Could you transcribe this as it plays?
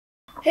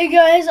Hey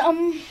guys,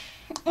 I'm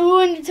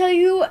going to tell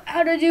you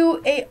how to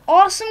do a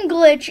awesome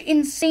glitch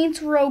in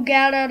Saints Row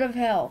Get Out of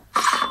Hell.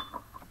 Okay,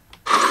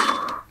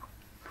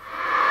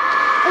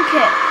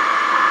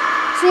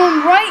 so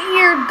I'm right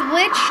here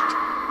glitched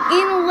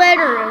in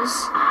letters.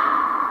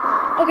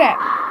 Okay,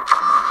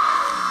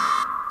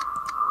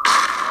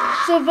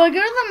 so if I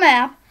go to the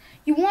map,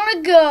 you want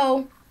to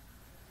go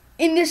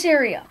in this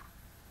area.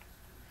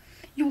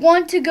 You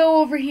want to go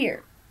over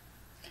here.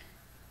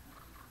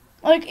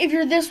 Like, if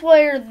you're this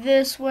way or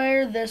this way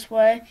or this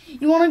way,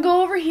 you want to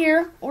go over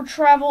here or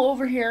travel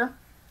over here.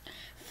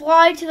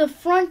 Fly to the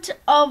front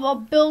of a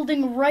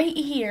building right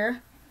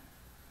here.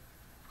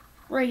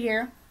 Right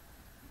here.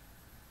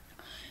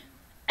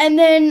 And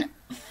then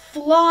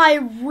fly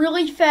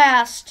really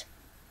fast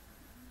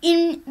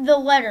in the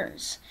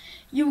letters.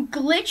 You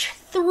glitch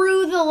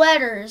through the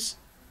letters.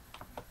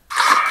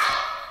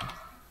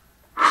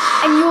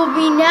 And you will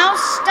be now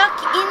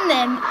stuck in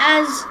them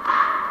as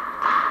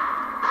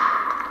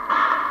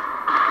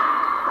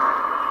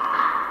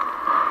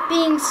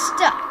being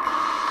stuck.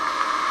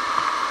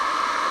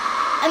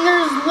 And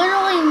there's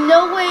literally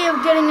no way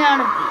of getting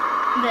out of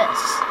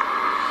this.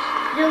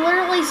 You're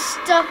literally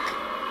stuck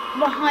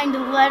behind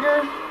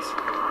letters,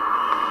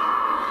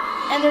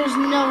 and there's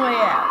no way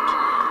out.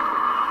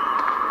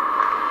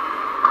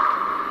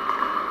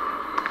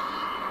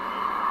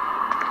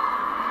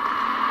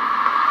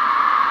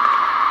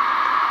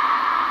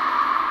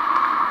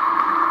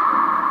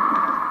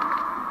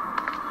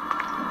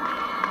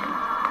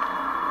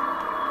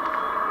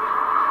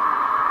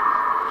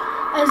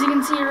 As you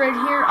can see right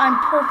here, I'm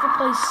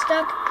perfectly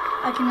stuck.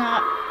 I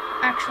cannot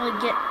actually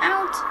get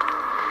out.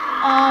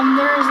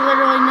 There is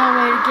literally no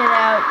way to get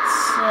out,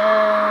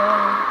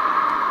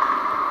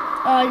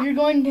 so you're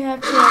going to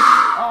have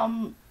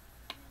to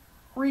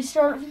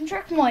restart from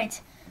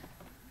checkpoint.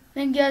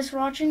 Thank you guys for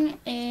watching,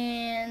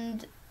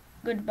 and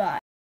goodbye.